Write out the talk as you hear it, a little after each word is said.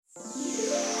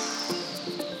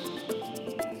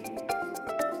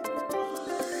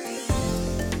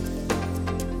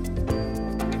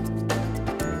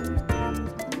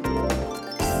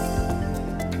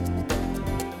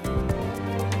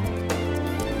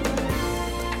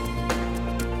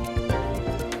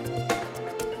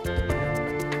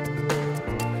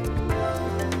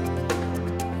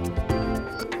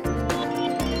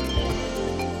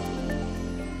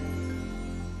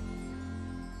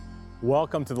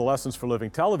Welcome to the Lessons for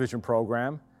Living television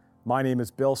program. My name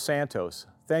is Bill Santos.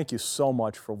 Thank you so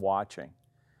much for watching.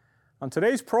 On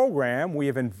today's program, we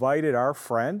have invited our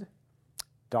friend,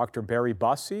 Dr. Barry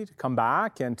Bussey, to come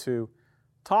back and to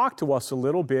talk to us a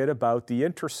little bit about the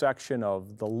intersection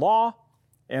of the law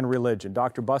and religion.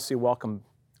 Dr. Bussey, welcome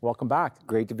back.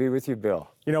 Great to be with you,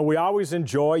 Bill. You know, we always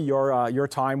enjoy your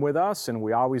time with us, and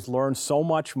we always learn so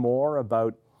much more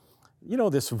about, you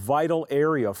know, this vital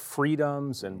area of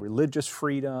freedoms and religious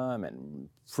freedom and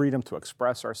freedom to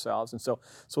express ourselves. And so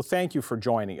thank you for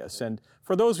joining us. And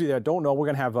for those of you that don't know, we're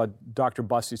going to have Dr.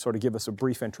 Bussey sort of give us a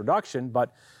brief introduction.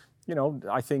 But, you know,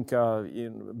 I think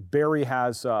Barry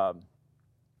has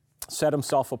set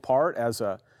himself apart as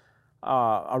a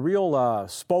real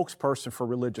spokesperson for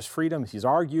religious freedom. He's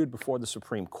argued before the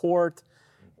Supreme Court.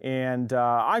 And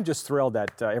I'm just thrilled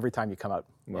that every time you come out.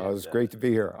 Well, it's great to be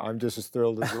here. I'm just as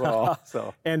thrilled as well.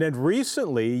 So. And then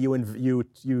recently,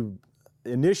 you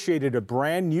initiated a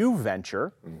brand new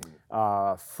venture,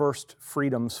 First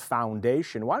Freedoms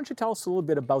Foundation. Why don't you tell us a little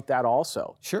bit about that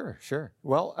also? Sure.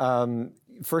 Well,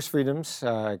 First Freedoms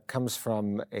comes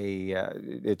from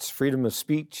it's freedom of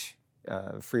speech,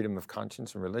 freedom of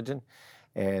conscience and religion,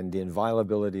 and the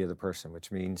inviolability of the person,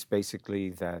 which means basically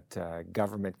that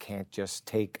government can't just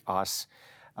take us,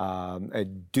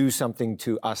 do something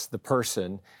to us, the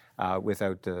person,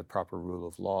 without the proper rule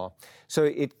of law. So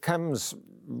it comes,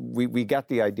 we got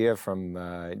the idea from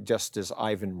Justice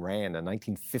Ivan Rand, a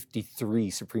 1953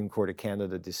 Supreme Court of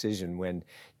Canada decision, when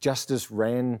Justice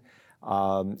Rand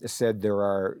said there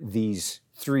are these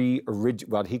three,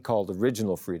 what he called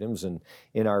original freedoms, and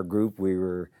in our group we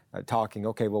were talking,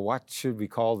 okay, well, what should we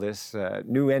call this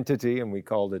new entity? And we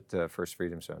called it First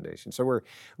Freedoms Foundation. So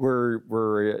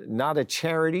we're not a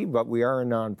charity, but we are a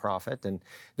nonprofit. And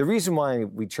the reason why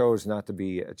we chose not to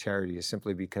be a charity is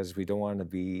simply because we don't want to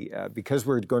be, because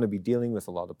we're going to be dealing with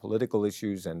a lot of political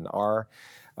issues and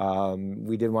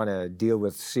we didn't want to deal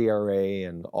with CRA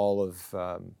and all of,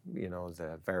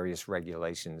 the various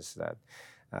regulations that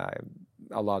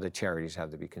a lot of charities have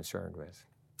to be concerned with.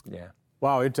 Yeah.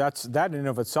 Wow, that in and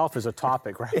of itself is a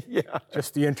topic, right? Yeah.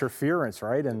 Just the interference,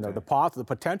 right? And the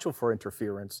potential for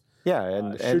interference. Yeah.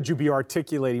 And should you be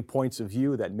articulating points of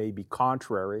view that may be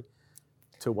contrary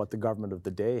to what the government of the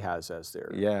day has as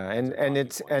their... Yeah,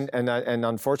 and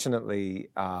unfortunately,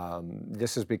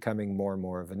 this is becoming more and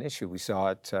more of an issue. We saw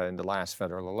it in the last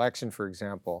federal election, for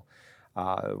example,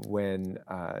 when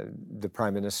the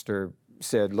Prime Minister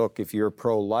said, look, if you're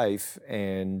pro-life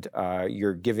and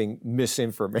you're giving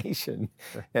misinformation,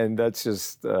 and that's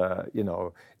just,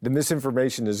 the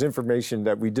misinformation is information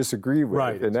that we disagree with,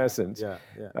 right, in essence,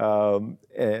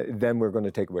 then we're going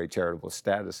to take away charitable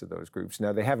status of those groups.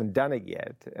 Now, they haven't done it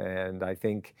yet, and I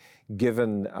think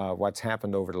given what's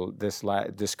happened over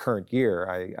this current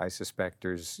year, I suspect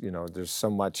there's so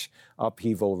much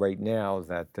upheaval right now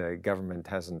that the government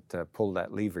hasn't pulled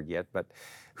that lever yet, but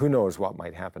who knows what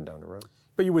might happen down the road.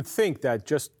 But you would think that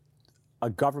just a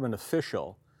government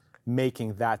official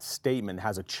making that statement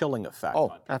has a chilling effect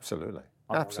on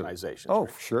organizations. Oh,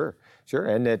 right? Sure.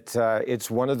 And it's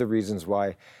one of the reasons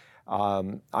why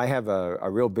I have a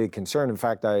real big concern. In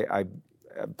fact, I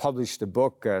published a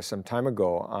book some time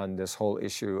ago on this whole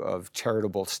issue of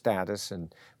charitable status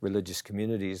and religious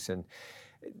communities, and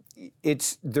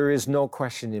there is no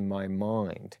question in my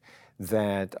mind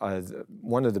that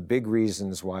one of the big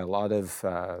reasons why a lot of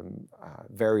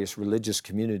various religious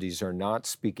communities are not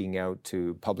speaking out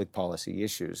to public policy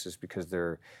issues is because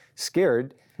they're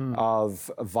scared of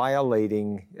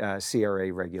violating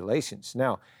CRA regulations.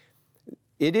 Now,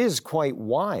 it is quite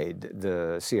wide,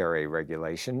 the CRA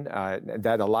regulation,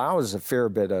 that allows a fair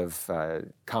bit of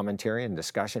commentary and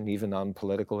discussion, even on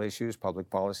political issues,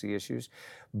 public policy issues.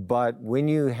 But when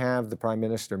you have the Prime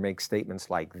Minister make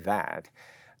statements like that,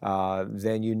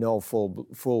 then you know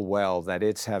full well that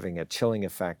it's having a chilling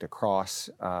effect across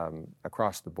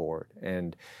the board,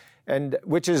 and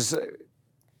which is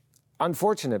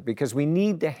unfortunate because we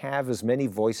need to have as many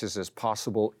voices as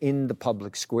possible in the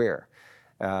public square,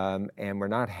 and we're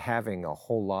not having a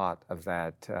whole lot of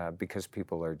that because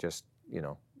people are just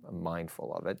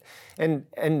mindful of it, and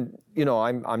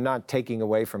I'm not taking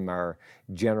away from our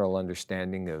general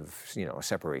understanding of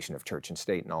separation of church and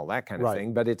state and all that kind of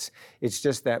thing, but it's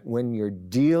just that when you're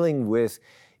dealing with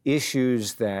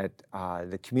issues that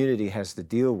the community has to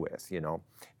deal with,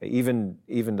 even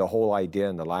the whole idea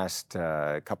in the last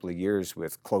couple of years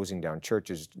with closing down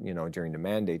churches, during the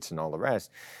mandates and all the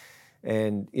rest,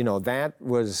 and that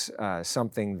was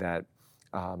something that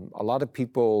a lot of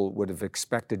people would have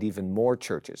expected even more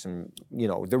churches. And,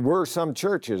 there were some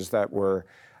churches that were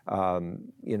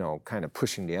kind of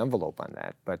pushing the envelope on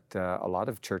that. But a lot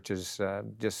of churches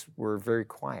just were very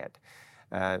quiet.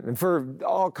 And for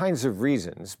all kinds of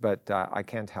reasons, but I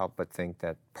can't help but think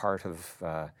that part of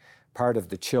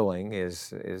the chilling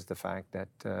is the fact that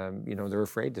they're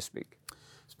afraid to speak.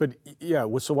 But yeah,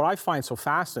 so what I find so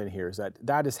fascinating here is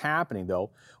that is happening,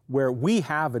 though, where we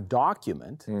have a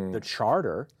document, the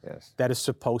charter, Yes. that is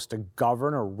supposed to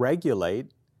govern or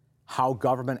regulate how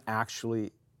government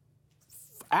actually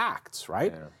acts,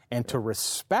 right? Yeah. And to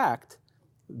respect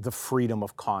the freedom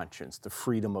of conscience, the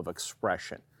freedom of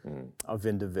expression of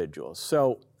individuals.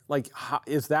 So,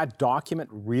 is that document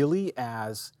really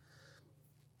as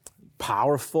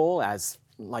powerful as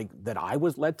that I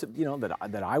was led to,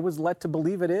 that I was led to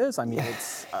believe it is? I mean,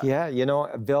 it's... Yeah,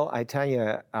 Bill, I tell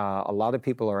you, a lot of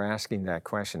people are asking that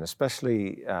question,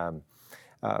 especially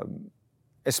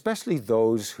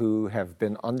those who have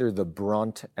been under the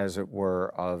brunt, as it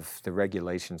were, of the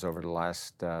regulations over the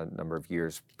last number of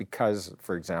years because,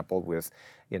 for example, with,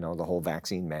 the whole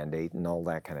vaccine mandate and all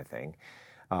that kind of thing.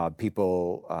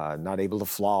 People not able to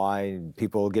fly,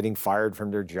 people getting fired from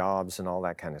their jobs and all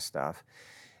that kind of stuff.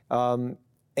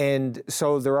 And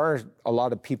so there are a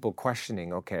lot of people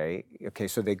questioning, okay,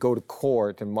 so they go to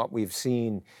court, and what we've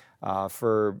seen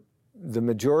for the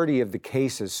majority of the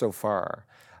cases so far,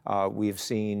 we've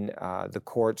seen the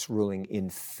courts ruling in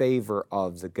favor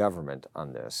of the government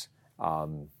on this.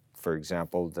 For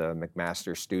example, the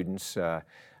McMaster students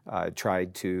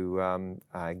tried to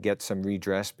get some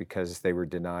redress because they were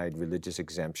denied religious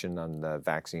exemption on the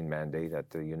vaccine mandate at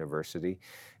the university,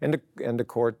 and the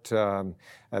court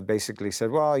basically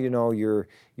said, well, you're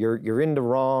in the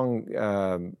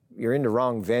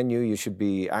wrong venue. You should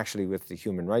be actually with the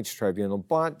Human Rights Tribunal,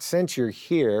 but since you're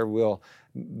here, we'll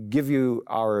give you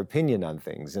our opinion on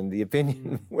things. And the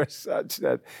opinion was such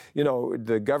that,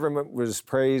 the government was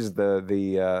praised, let's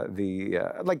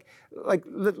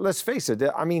face it,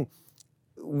 I mean,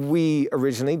 we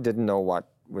originally didn't know what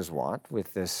was what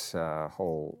with this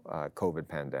whole COVID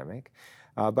pandemic.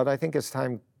 But I think as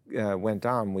time went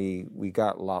on, we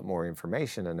got a lot more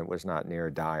information, and it was not near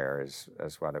dire as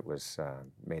what it was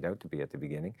made out to be at the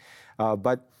beginning.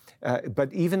 But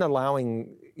even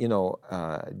allowing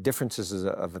differences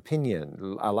of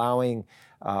opinion, allowing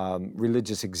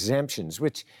religious exemptions,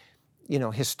 which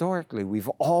historically we've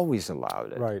always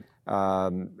allowed it, right?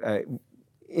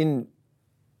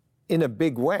 In a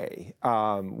big way,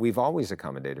 we've always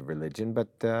accommodated religion, but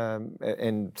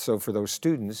and so for those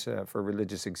students, for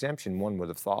religious exemption, one would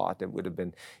have thought it would have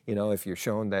been, if you're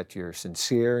shown that you're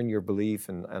sincere in your belief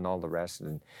and all the rest,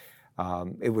 and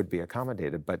it would be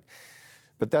accommodated. But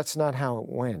that's not how it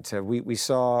went. We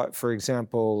saw, for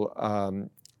example,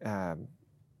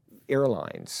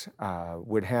 airlines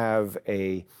would have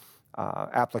a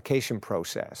application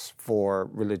process for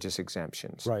religious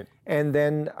exemptions. Right. And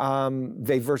then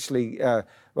they virtually,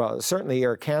 certainly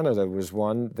Air Canada was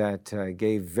one that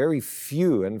gave very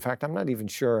few. In fact, I'm not even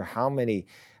sure how many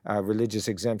religious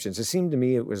exemptions. It seemed to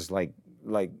me it was like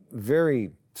very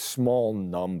small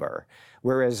number.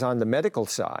 Whereas on the medical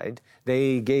side,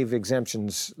 they gave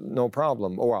exemptions no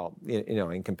problem. Well,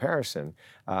 in comparison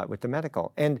with the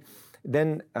medical. And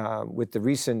then with the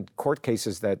recent court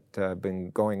cases that have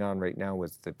been going on right now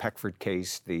with the Peckford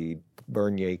case, the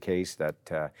Bernier case,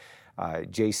 that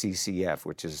JCCF,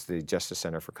 which is the Justice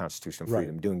Center for Constitutional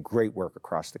Freedom, right, doing great work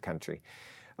across the country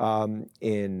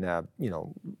in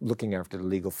looking after the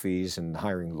legal fees and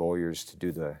hiring lawyers to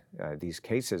do these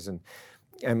cases.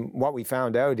 And what we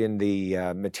found out in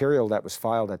the material that was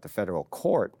filed at the federal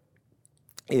court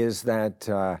is that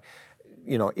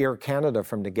Air Canada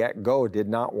from the get-go did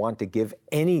not want to give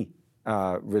any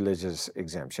religious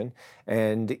exemption,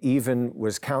 and even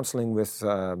was counseling with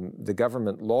the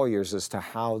government lawyers as to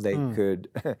how they could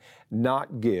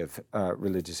not give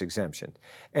religious exemption.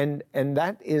 And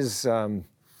that is,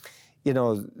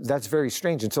 that's very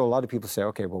strange. And so a lot of people say,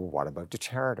 okay, well, what about the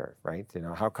charter, right?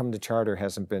 How come the charter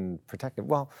hasn't been protected?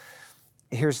 Well,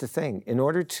 here's the thing. In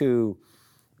order to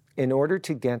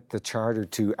get the charter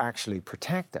to actually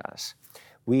protect us,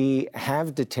 we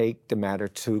have to take the matter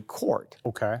to court.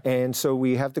 Okay. And so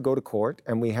we have to go to court,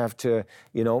 and we have to,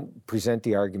 present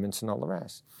the arguments and all the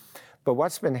rest. But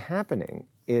what's been happening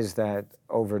is that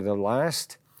over the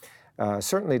last,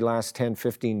 certainly the last 10,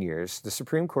 15 years, the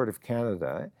Supreme Court of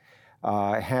Canada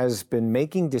has been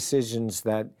making decisions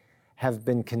that have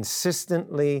been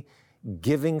consistently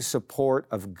giving support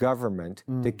of government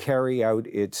to carry out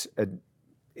its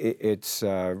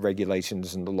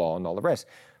regulations and the law and all the rest.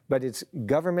 But it's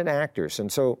government actors.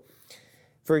 And so,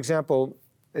 for example,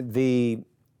 when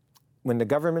the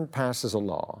government passes a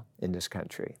law in this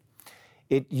country,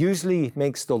 it usually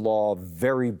makes the law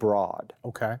very broad.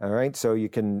 Okay. All right, so you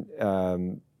can,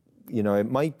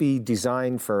 it might be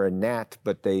designed for a gnat,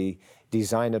 but they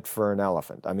design it for an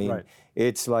elephant. I mean,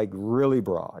 it's like really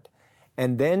broad.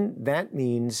 And then that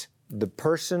means the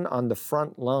person on the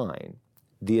front line,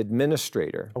 the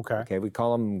administrator, okay, we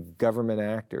call them government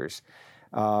actors,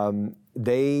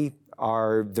 they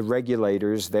are the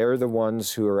regulators. They're the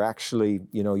ones who are actually,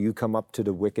 you come up to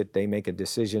the wicket, they make a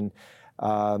decision,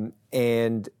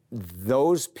 and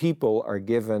those people are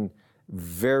given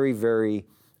very, very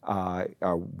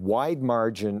a wide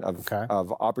margin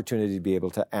of opportunity to be able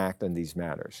to act on these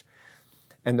matters.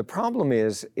 And the problem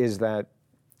is that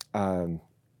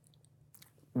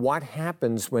what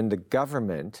happens when the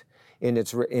government, in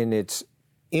its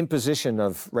imposition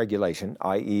of regulation,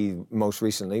 i.e., most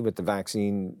recently with the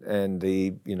vaccine and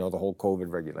the whole COVID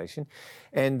regulation,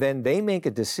 and then they make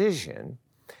a decision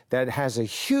that has a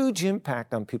huge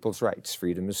impact on people's rights,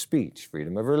 freedom of speech,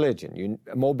 freedom of religion,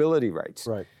 mobility rights.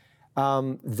 Right.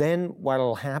 Then what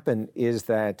will happen is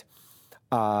that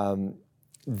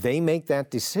they make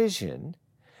that decision.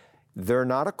 They're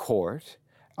not a court.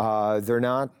 They're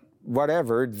not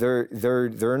whatever.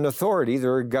 They're an authority.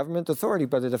 They're a government authority,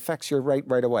 but it affects your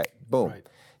right away. Boom. Right.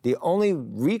 The only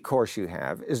recourse you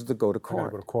have is to go to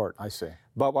court. Go to court. I see.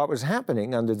 But what was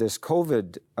happening under this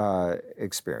COVID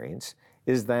experience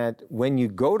is that when you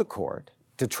go to court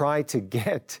to try to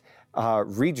get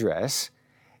redress,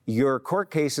 your court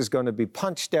case is going to be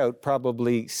punched out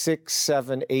probably 6,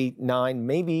 7, 8, 9,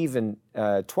 maybe even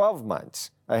 12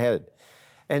 months ahead.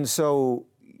 And so,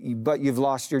 but you've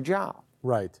lost your job.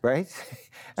 Right. Right?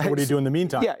 So what do you do in the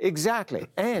meantime? Yeah, exactly.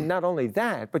 And not only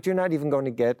that, but you're not even going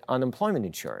to get unemployment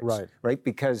insurance. Right. Right?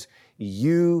 Because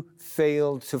you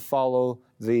failed to follow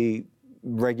the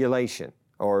regulation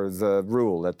or the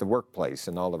rule at the workplace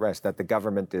and all the rest that the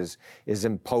government is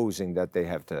imposing that they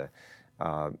have to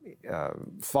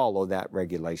follow that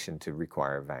regulation to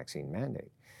require a vaccine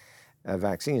mandate, a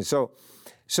vaccine. So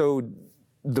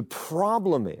the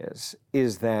problem is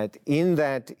that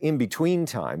in between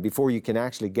time, before you can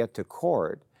actually get to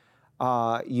court,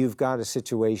 you've got a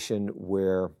situation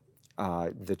where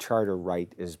the charter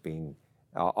right is being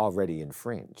already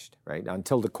infringed, right?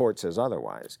 Until the court says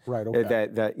otherwise. Right. Okay.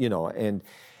 The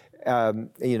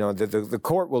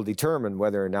court will determine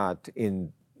whether or not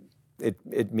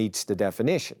it meets the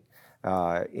definition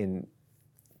in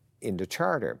the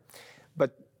charter.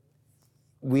 But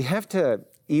we have to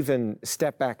even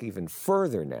step back even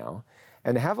further now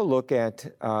and have a look at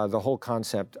the whole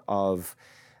concept of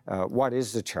what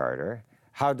is the charter,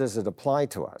 how does it apply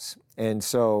to us? And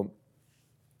so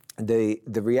the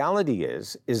reality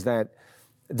is that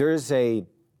there is a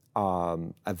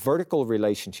vertical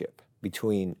relationship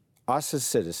between us as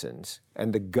citizens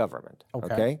and the government,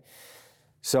 okay?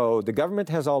 So the government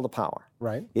has all the power.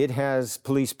 Right. It has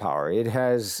police power. It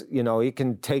has, it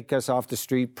can take us off the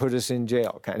street, put us in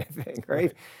jail kind of thing,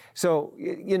 right? So,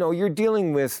 you're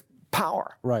dealing with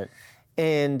power. Right.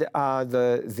 And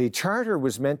the charter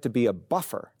was meant to be a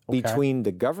buffer between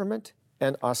the government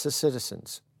and us as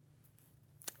citizens.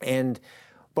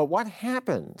 But what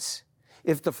happens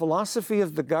if the philosophy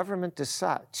of the government is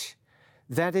such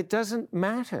that it doesn't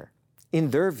matter, in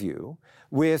their view,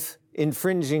 with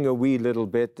infringing a wee little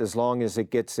bit as long as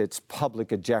it gets its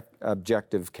public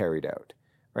objective carried out,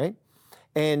 right?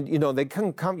 And, you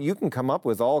can come up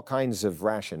with all kinds of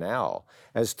rationale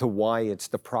as to why it's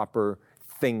the proper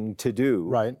thing to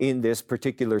do in this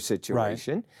particular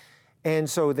situation. Right. And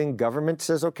so then government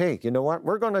says, okay, you know what?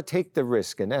 We're going to take the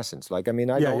risk in essence. Like, I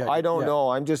mean, I don't know.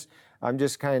 I'm just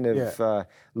kind of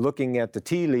looking at the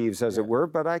tea leaves, as it were,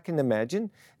 but I can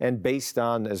imagine, and based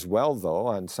on as well, though,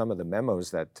 on some of the memos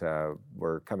that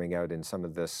were coming out in some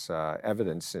of this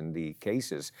evidence in the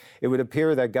cases, it would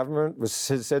appear that government was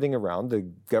sitting around, the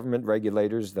government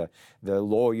regulators, the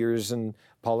lawyers and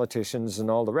politicians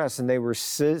and all the rest, and they were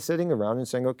sitting around and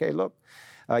saying, okay, look,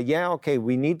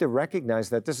 we need to recognize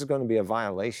that this is going to be a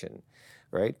violation,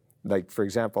 right? Like, for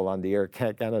example, on the Air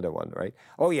Canada one, right?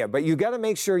 Oh, yeah, but you got to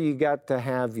make sure you got to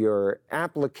have your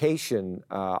application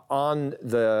on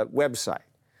the website.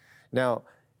 Now,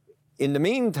 in the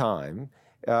meantime,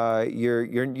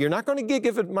 you're not going to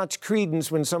give it much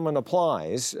credence when someone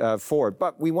applies for it,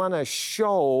 but we want to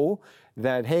show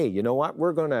that, hey, you know what?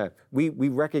 We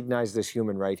recognize this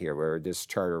human right here, where this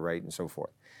charter right and so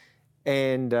forth.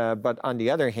 And but on the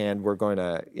other hand, we're going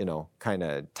to, kind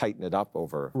of tighten it up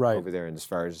over there as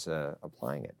far as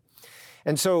applying it.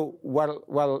 And so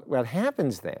what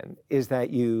happens then is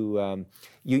that you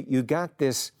got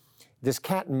this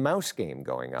cat and mouse game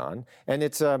going on, and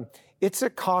it's a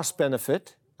cost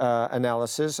benefit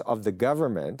analysis of the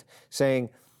government saying,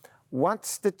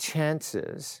 what's the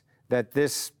chances that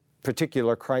this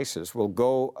particular crisis will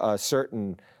go a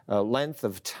certain length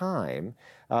of time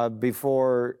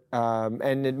before,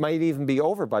 and it might even be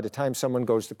over by the time someone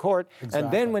goes to court. Exactly.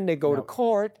 And then when they go to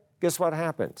court, guess what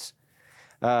happens?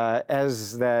 With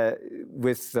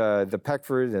the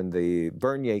Peckford and the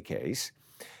Bernier case,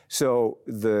 so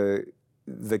the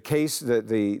case,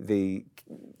 the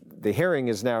hearing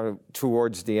is now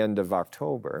towards the end of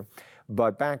October,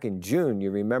 but back in June,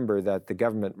 you remember that the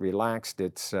government relaxed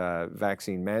its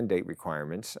vaccine mandate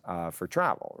requirements for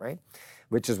travel, right?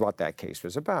 Which is what that case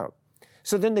was about.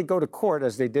 So then they go to court,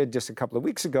 as they did just a couple of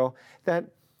weeks ago, that,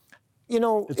 you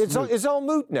know, it's all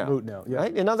moot now. Moot now, yeah.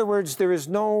 Right? In other words, there's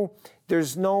no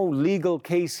legal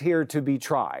case here to be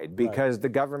tried because the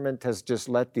government has just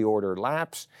let the order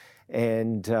lapse,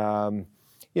 and we're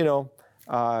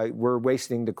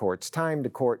wasting the court's time. The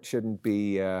court shouldn't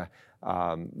be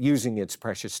using its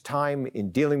precious time in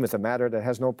dealing with a matter that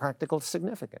has no practical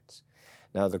significance.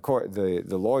 Now,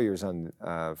 the lawyers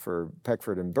for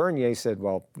Peckford and Bernier said,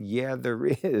 well, yeah, there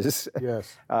is,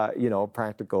 yes.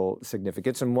 Practical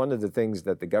significance. And one of the things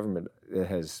that the government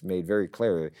has made very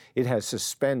clear, it has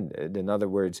suspended, in other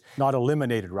words... Not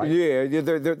eliminated, right? Yeah,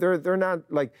 they're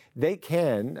not, like, they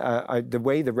can, the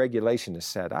way the regulation is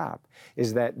set up,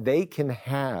 is that they can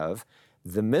have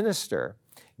the minister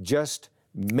just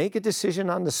make a decision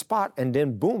on the spot, and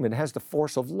then boom, it has the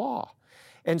force of law.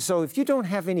 And so if you don't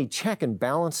have any check and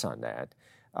balance on that,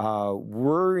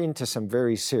 we're into some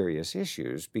very serious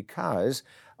issues because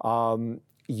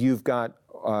you've got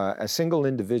a single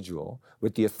individual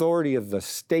with the authority of the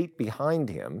state behind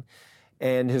him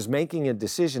and who's making a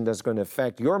decision that's going to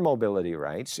affect your mobility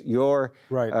rights, your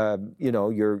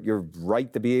your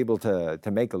right to be able to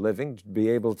make a living, to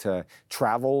be able to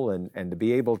travel and to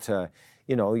be able to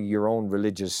your own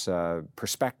religious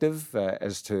perspective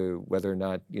as to whether or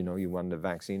not, you want the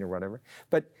vaccine or whatever.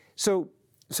 But so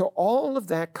all of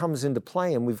that comes into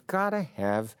play, and we've got to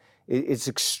have, it's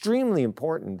extremely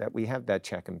important that we have that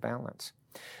check and balance.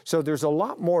 So there's a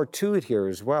lot more to it here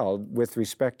as well with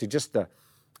respect to just the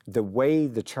way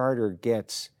the charter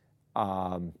gets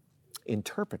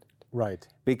interpreted. Right.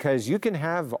 Because you can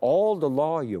have all the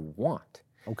law you want.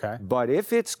 Okay. But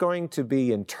if it's going to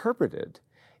be interpreted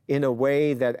in a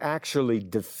way that actually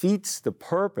defeats the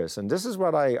purpose. And this is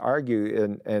what I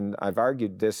argue, and I've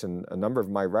argued this in a number of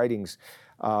my writings.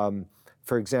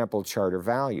 For example, charter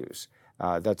values.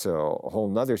 That's a whole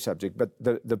nother subject. But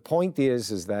the point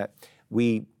is that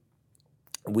we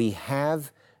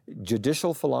have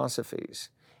judicial philosophies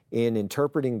in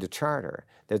interpreting the charter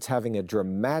that's having a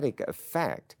dramatic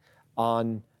effect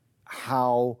on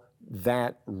how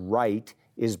that right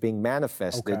is being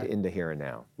manifested in the here and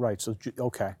now. Right, so,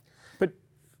 okay. But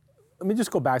let me just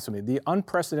go back to something, the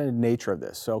unprecedented nature of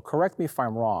this. So correct me if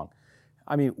I'm wrong.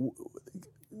 I mean,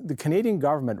 the Canadian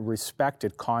government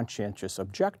respected conscientious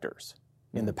objectors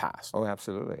in the past. Oh,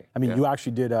 absolutely. I mean, you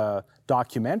actually did a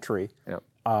documentary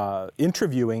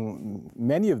interviewing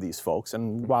many of these folks,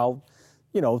 and while,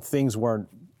 things weren't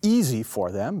easy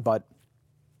for them, but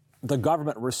the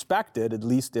government respected at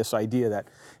least this idea that,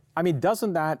 I mean,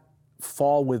 doesn't that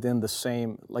fall within the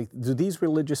same, do these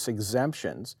religious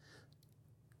exemptions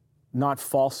not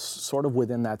fall sort of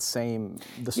within that same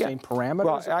parameters?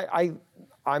 Well,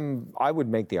 I would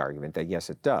make the argument that yes,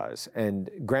 it does. And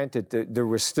granted, there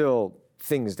were still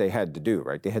things they had to do,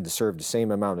 right? They had to serve the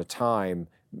same amount of time.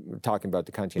 We're talking about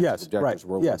the conscientious objectors,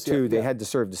 World War II. They had to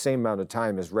serve the same amount of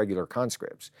time as regular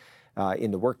conscripts in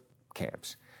the work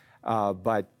camps.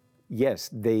 But yes,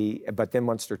 but then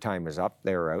once their time was up,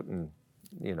 they were out and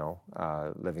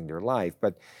living their life.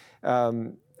 But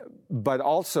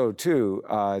also, too,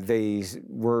 they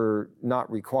were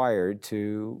not required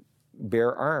to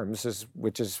bear arms,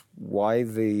 which is why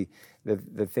the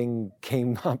thing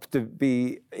came up to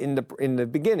be in the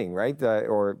beginning, right? But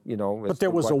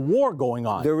there was a war going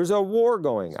on. There was a war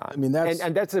going on. I mean,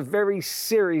 that's a very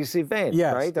serious event,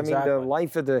 right? I mean, the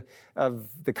life of the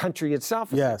country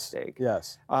itself is at stake.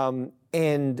 Yes.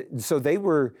 And so they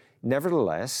were,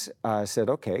 nevertheless, said,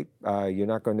 okay, you're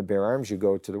not going to bear arms, you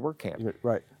go to the work camp.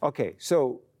 Right. Okay,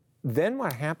 so then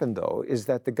what happened, though, is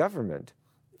that the government,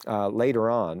 later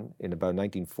on, in about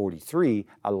 1943,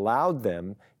 allowed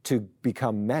them to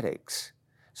become medics.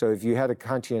 So if you had a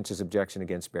conscientious objection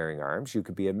against bearing arms, you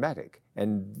could be a medic.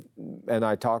 And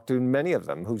I talked to many of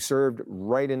them who served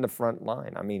right in the front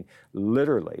line. I mean,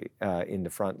 literally in the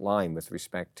front line with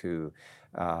respect to,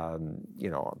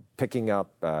 picking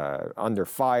up under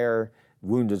fire,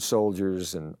 wounded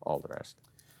soldiers, and all the rest.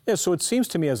 Yeah, so it seems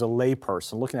to me as a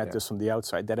layperson, looking at this from the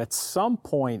outside, that at some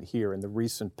point here in the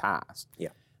recent past,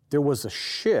 there was a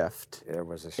shift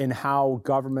in how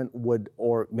government would,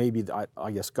 or maybe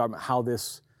I guess government, how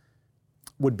this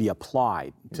would be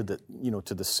applied to the,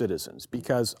 to the citizens.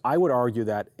 Because I would argue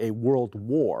that a world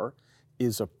war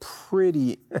is a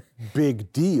pretty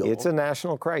big deal. It's a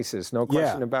national crisis, no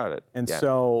question about it. And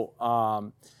so,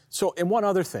 and one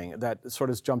other thing that sort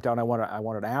of jumped out, I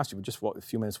wanted to ask you, but just a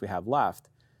few minutes we have left.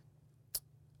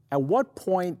 At what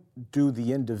point do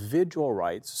the individual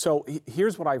rights? So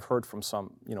here's what I've heard from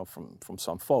some, from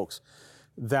some folks,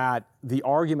 that the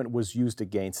argument was used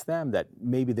against them that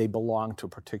maybe they belonged to a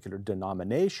particular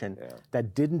denomination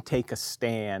that didn't take a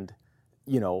stand.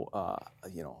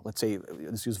 Let's say,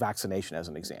 let's use vaccination as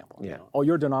an example. Oh,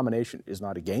 your denomination is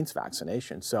not against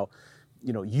vaccination, so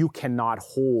you cannot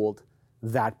hold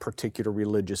that particular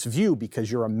religious view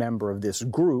because you're a member of this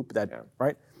group.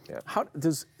 Right? Yeah. How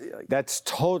does that's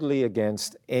totally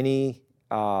against any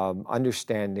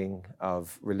understanding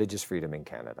of religious freedom in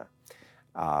Canada.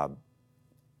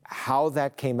 How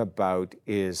that came about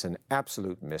is an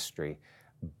absolute mystery,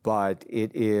 but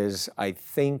it is, I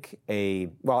think, I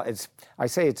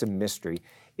say it's a mystery.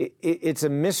 It's a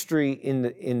mystery in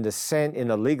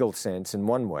a legal sense in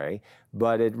one way,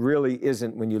 but it really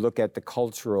isn't when you look at the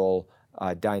cultural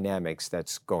dynamics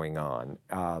that's going on.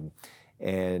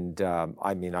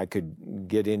 I could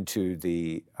get into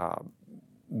the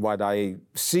what I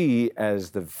see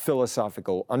as the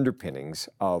philosophical underpinnings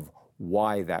of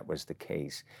why that was the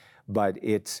case, but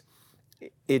it's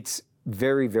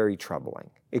very, very troubling,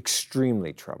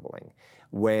 extremely troubling,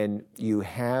 when you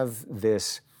have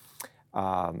this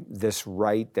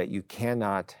right that you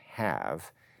cannot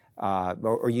have,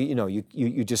 or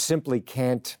you just simply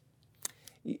can't.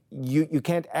 You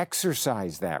can't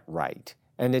exercise that right.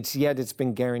 And yet it's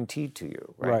been guaranteed to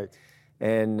you, right?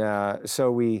 And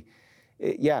so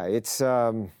it's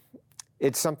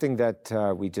something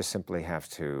that we just simply have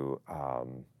to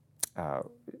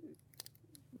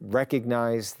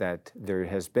recognize that there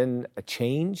has been a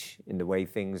change in the way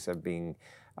things are being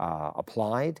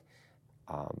applied,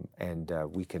 and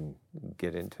we can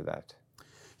get into that.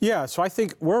 Yeah, so I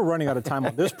think we're running out of time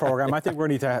on this program. I think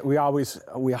we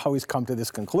always come to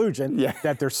this conclusion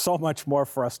that there's so much more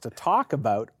for us to talk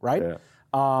about, right?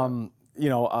 Yeah.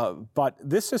 But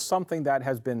this is something that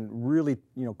has been really,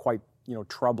 quite,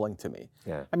 troubling to me.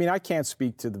 Yeah. I mean, I can't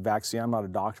speak to the vaccine. I'm not a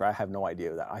doctor. I have no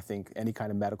idea that. I think any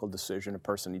kind of medical decision a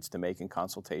person needs to make in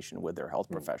consultation with their health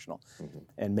professional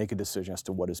and make a decision as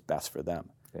to what is best for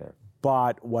them. Yeah.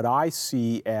 But what I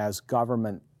see as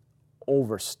government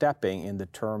overstepping in the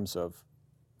terms of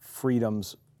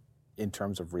freedoms, in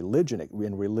terms of religion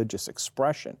and religious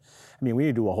expression. I mean, we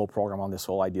need to do a whole program on this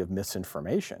whole idea of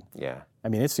misinformation. Yeah. I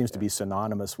mean, it seems to be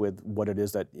synonymous with what it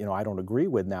is that, I don't agree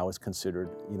with now is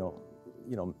considered,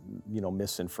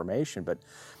 misinformation. But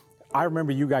I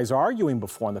remember you guys arguing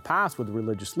before in the past with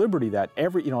religious liberty that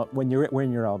when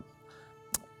you're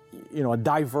a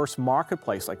diverse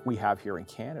marketplace like we have here in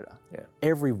Canada,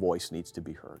 every voice needs to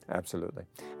be heard. Absolutely,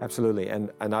 absolutely. And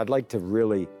I'd like to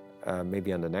really,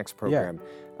 maybe on the next program,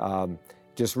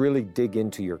 just really dig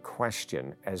into your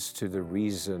question as to the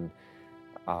reason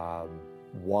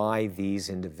why these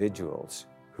individuals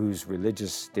whose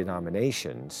religious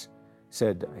denominations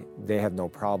said they have no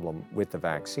problem with the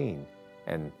vaccine,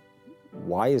 and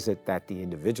why is it that the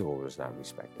individual was not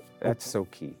respected? That's so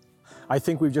key. I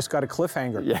think we've just got a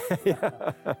cliffhanger.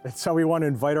 Yeah. So we want to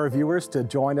invite our viewers to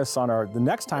join us on the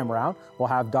next time around. We'll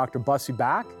have Dr. Bussey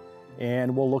back,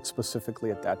 and we'll look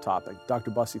specifically at that topic.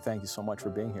 Dr. Bussey, thank you so much for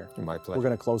being here. My pleasure. We're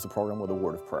going to close the program with a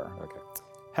word of prayer. Okay.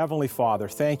 Heavenly Father,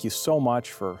 thank you so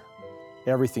much for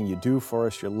everything you do for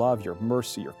us, your love, your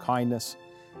mercy, your kindness.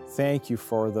 Thank you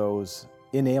for those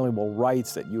inalienable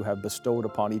rights that you have bestowed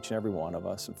upon each and every one of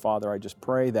us. And Father, I just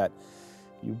pray that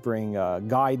you bring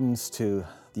guidance to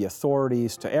the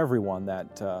authorities, to everyone,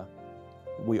 that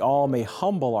we all may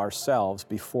humble ourselves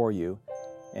before you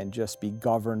and just be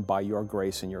governed by your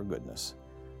grace and your goodness.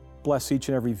 Bless each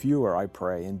and every viewer, I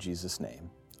pray, in Jesus' name.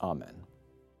 Amen.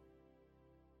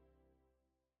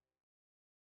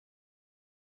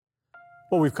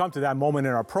 Well, we've come to that moment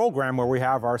in our program where we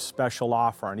have our special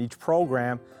offer. On each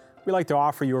program, we like to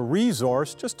offer you a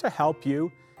resource just to help you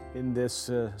in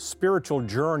this spiritual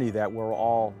journey that we're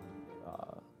all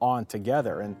on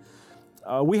together. And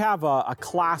we have a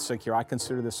classic here. I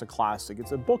consider this a classic.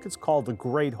 It's a book. It's called The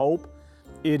Great Hope.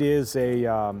 It is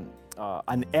an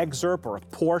excerpt or a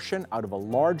portion out of a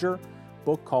larger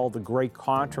book called The Great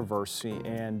Controversy.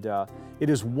 And it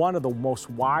is one of the most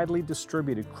widely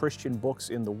distributed Christian books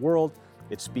in the world.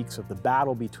 It speaks of the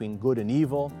battle between good and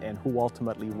evil and who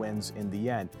ultimately wins in the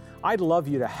end. I'd love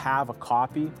you to have a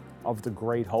copy of The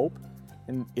Great Hope,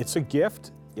 and it's a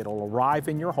gift. It'll arrive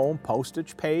in your home,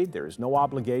 postage paid. There is no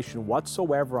obligation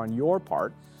whatsoever on your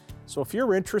part. So if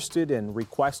you're interested in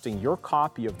requesting your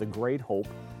copy of The Great Hope,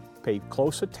 pay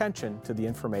close attention to the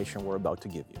information we're about to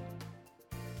give you.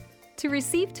 To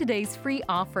receive today's free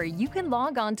offer, you can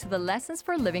log on to the Lessons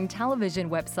for Living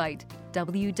television website,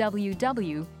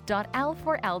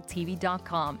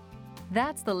 www.l4ltv.com.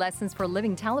 That's the Lessons for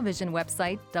Living television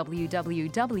website,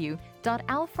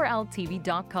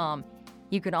 www.l4ltv.com.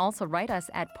 You can also write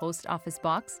us at Post Office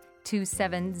Box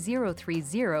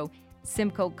 27030,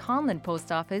 Simcoe Conlin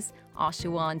Post Office,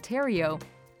 Oshawa, Ontario,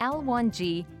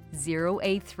 L1G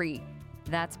 0A3.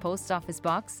 That's Post Office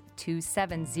Box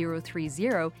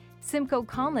 27030, Simcoe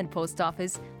Conlin Post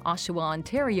Office, Oshawa,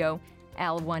 Ontario,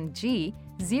 L1G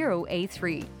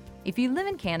 0A3. If you live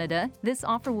in Canada, this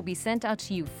offer will be sent out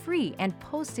to you free and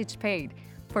postage paid.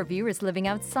 For viewers living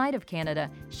outside of Canada,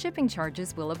 shipping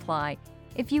charges will apply.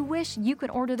 If you wish, you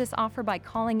can order this offer by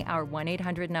calling our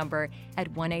 1-800 number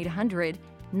at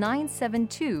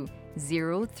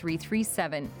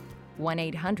 1-800-972-0337.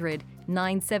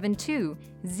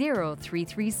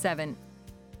 1-800-972-0337.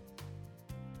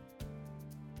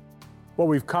 Well,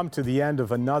 we've come to the end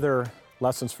of another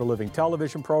Lessons for Living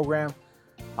television program.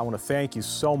 I want to thank you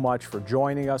so much for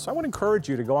joining us. I want to encourage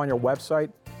you to go on your website,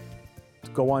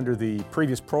 to go under the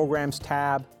previous programs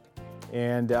tab,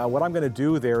 and what I'm going to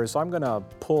do there is I'm going to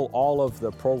pull all of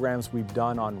the programs we've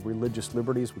done on religious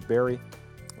liberties with Barry,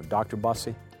 with Dr.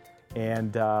 Bussey,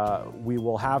 and we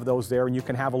will have those there, and you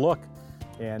can have a look,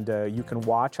 and you can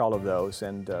watch all of those.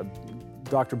 And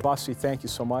Dr. Bussey, thank you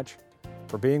so much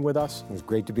for being with us. It was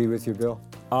great to be with you, Bill.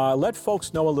 Let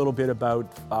folks know a little bit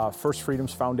about First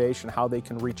Freedoms Foundation, how they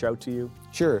can reach out to you.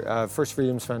 Sure. First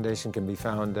Freedoms Foundation can be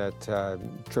found at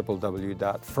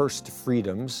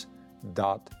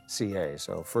www.firstfreedoms.ca.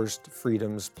 So First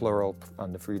Freedoms, plural,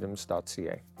 on the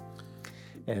freedoms.ca.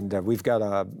 And we've got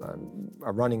a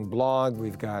running blog.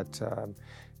 We've got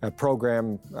a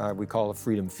program we call a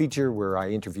Freedom Feature, where I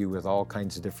interview with all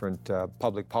kinds of different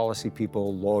public policy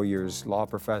people, lawyers, law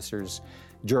professors,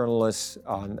 journalists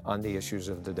on the issues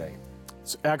of the day.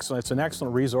 It's excellent. It's an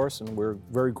excellent resource, and we're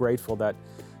very grateful that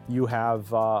you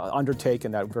have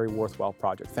undertaken that very worthwhile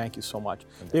project. Thank you so much.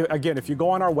 Again, if you go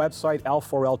on our website,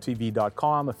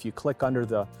 l4ltv.com, if you click under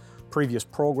the previous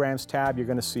programs tab, you're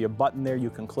going to see a button there you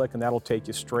can click, and that'll take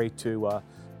you straight to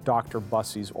Dr.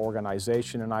 Bussey's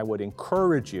organization, and I would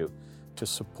encourage you to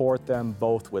support them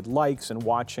both with likes and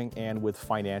watching and with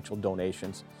financial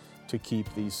donations to keep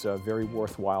these very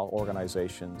worthwhile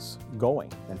organizations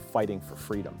going and fighting for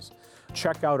freedoms.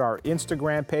 Check out our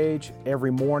Instagram page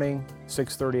every morning,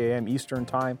 6:30 a.m. Eastern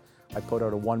Time. I put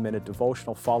out a 1-minute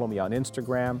devotional. Follow me on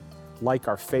Instagram. Like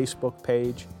our Facebook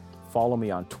page. Follow me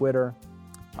on Twitter.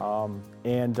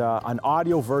 And an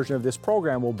audio version of this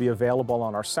program will be available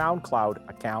on our SoundCloud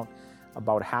account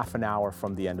about half an hour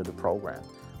from the end of the program.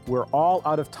 We're all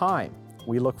out of time.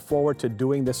 We look forward to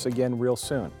doing this again real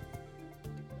soon.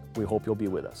 We hope you'll be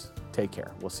with us. Take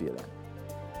care. We'll see you then.